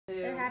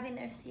having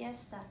their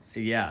siesta.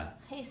 Yeah.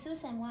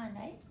 Jesus and Juan,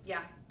 right?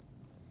 Yeah.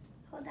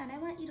 Hold on, I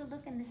want you to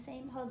look in the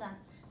same, hold on.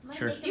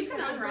 Sure. You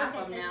can unwrap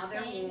them now.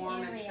 They're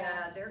warm and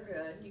fed. They're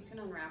good. You can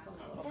unwrap them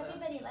a little bit.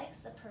 Everybody likes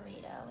the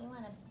burrito.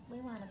 We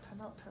want to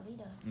promote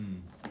burritos.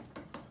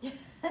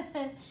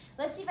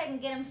 Let's see if I can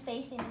get them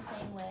facing the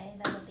same way.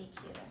 That'll be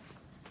cuter.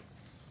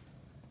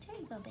 There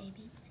you go, babies.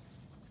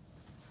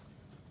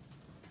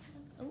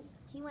 Oh,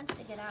 he wants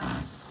to get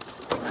out.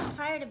 I'm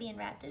tired of being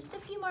wrapped. Just a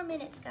few more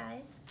minutes,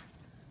 guys.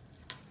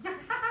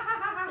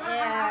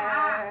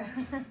 There.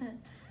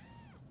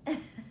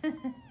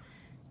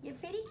 You're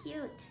pretty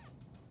cute.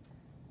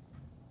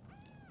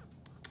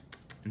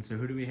 And so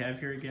who do we have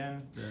here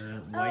again?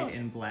 The white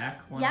and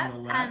black one yep,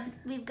 on the left?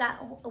 We've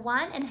got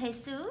Juan and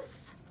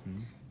Jesus,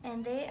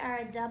 and they are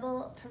a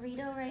double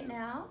burrito right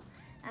now.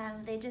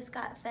 They just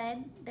got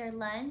fed their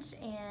lunch,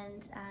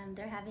 and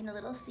they're having a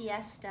little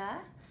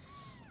siesta.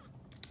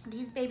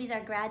 These babies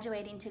are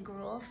graduating to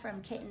gruel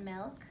from kitten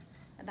milk,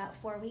 about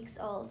 4 weeks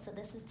old, so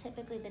this is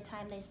typically the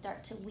time they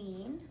start to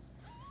wean.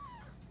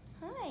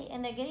 Hi,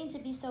 and they're getting to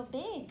be so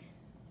big,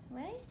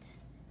 right?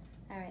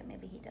 All right,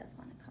 maybe he does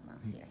want to come out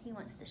here. He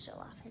wants to show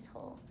off his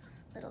whole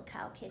little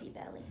cow kitty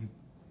belly.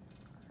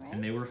 Right?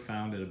 And they were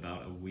found at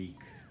about a week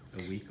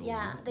old.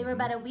 Yeah, they were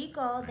about a week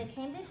old. They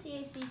came to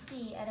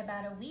CACC at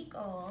about a week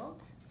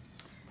old.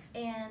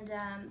 And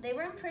they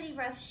were in pretty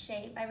rough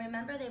shape. I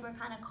remember they were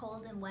kind of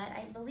cold and wet.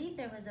 I believe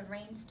there was a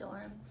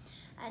rainstorm.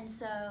 And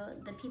so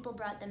the people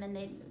brought them, and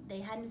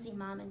they hadn't seen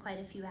Mom in quite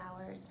a few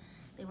hours.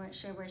 They weren't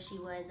sure where she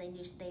was. They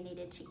knew they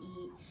needed to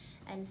eat.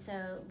 And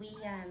so we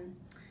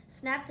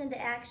snapped into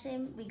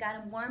action. We got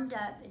them warmed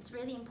up. It's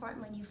really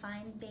important when you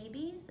find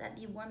babies that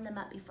you warm them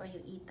up before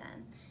you eat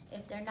them.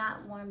 If they're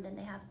not warm, then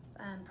they have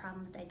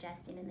problems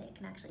digesting, and they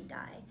can actually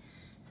die.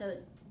 So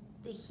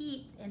the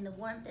heat and the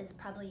warmth is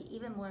probably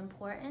even more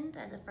important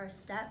as a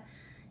first step.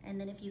 And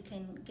then if you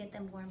can get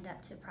them warmed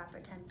up to a proper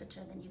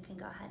temperature, then you can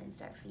go ahead and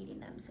start feeding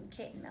them some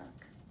kitten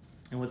milk.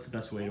 And what's the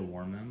best way to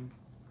warm them?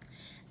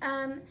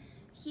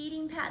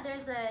 Heating pad,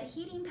 there's a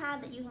heating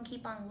pad that you can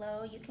keep on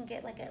low. You can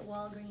get like at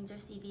Walgreens or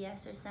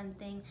CVS or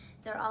something.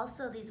 There are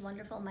also these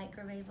wonderful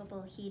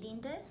microwavable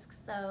heating discs.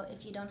 So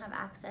if you don't have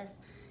access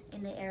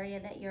in the area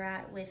that you're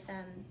at with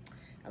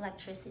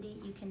electricity,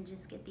 you can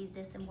just get these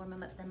discs and warm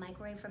them up in the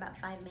microwave for about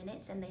 5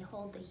 minutes, and they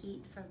hold the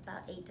heat for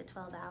about 8 to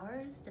 12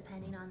 hours,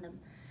 depending on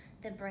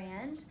the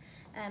brand.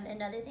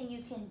 Another thing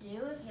you can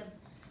do if you have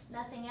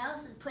nothing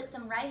else is put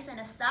some rice in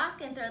a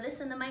sock and throw this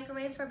in the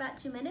microwave for about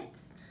 2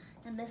 minutes,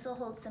 and this will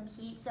hold some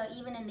heat. So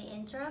even in the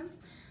interim,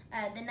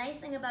 the nice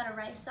thing about a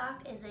rice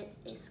sock is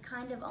it's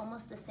kind of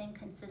almost the same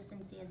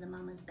consistency as the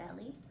mama's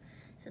belly.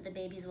 So the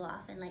babies will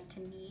often like to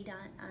knead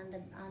on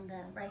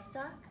the rice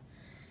sock.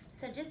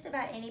 So just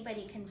about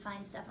anybody can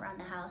find stuff around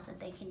the house that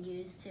they can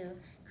use to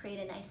create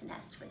a nice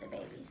nest for the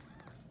babies,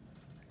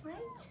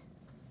 right?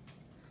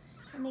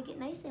 And they get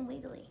nice and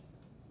wiggly.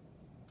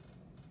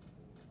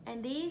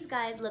 And these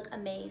guys look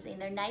amazing.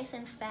 They're nice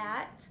and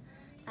fat.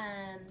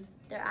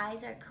 Their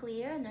eyes are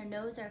clear and their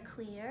nose are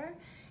clear.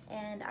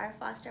 And our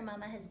foster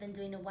mama has been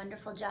doing a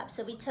wonderful job.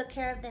 So we took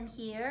care of them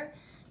here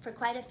for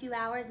quite a few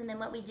hours, and then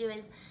what we do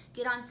is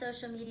get on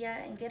social media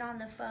and get on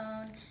the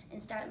phone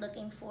and start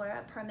looking for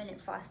a permanent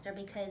foster,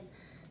 because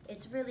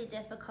it's really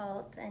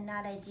difficult and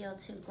not ideal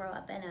to grow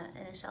up in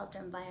a shelter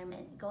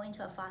environment. Going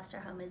to a foster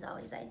home is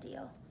always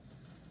ideal.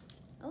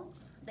 Oh,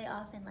 they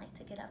often like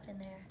to get up in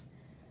there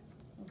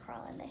and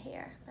crawl in the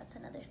hair. That's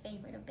another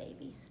favorite of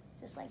babies,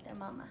 just like their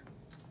mama.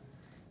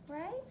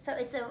 Right? So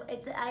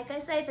it's like I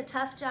say, it's a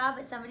tough job,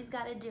 but somebody's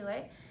got to do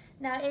it.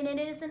 Now, and it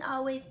isn't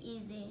always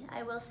easy.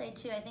 I will say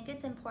too, I think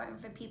it's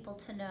important for people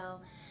to know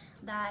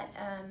that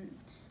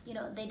you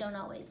know, they don't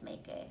always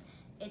make it.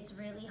 It's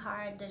really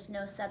hard. There's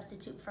no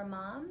substitute for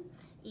mom,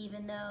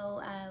 even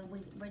though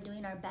we're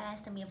doing our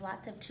best and we have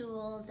lots of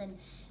tools and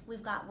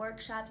we've got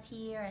workshops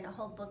here and a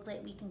whole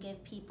booklet we can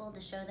give people to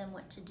show them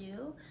what to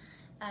do.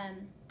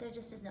 There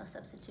just is no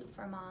substitute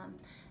for mom.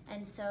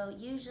 And so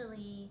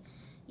usually,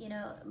 you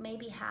know,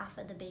 maybe half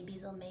of the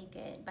babies will make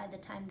it. By the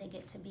time they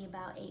get to be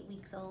about 8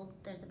 weeks old,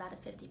 there's about a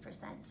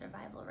 50%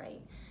 survival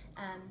rate.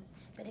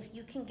 But if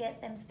you can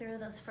get them through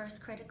those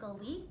first critical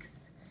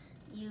weeks,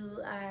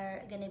 you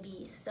are gonna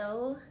be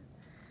so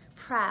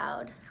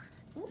proud.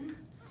 Ooh,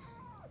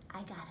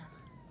 I got him.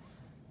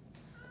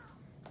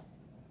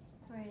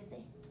 Where is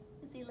he?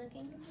 Is he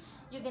looking?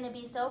 You're gonna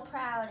be so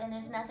proud, and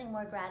there's nothing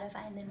more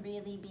gratifying than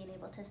really being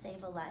able to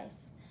save a life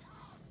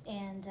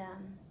and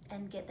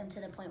get them to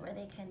the point where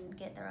they can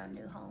get their own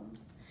new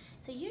homes.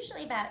 So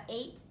usually about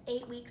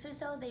eight weeks or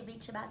so, they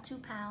reach about 2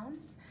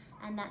 pounds,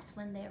 and that's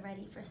when they're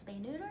ready for spay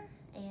neuter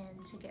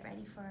and to get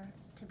ready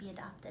to be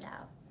adopted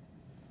out.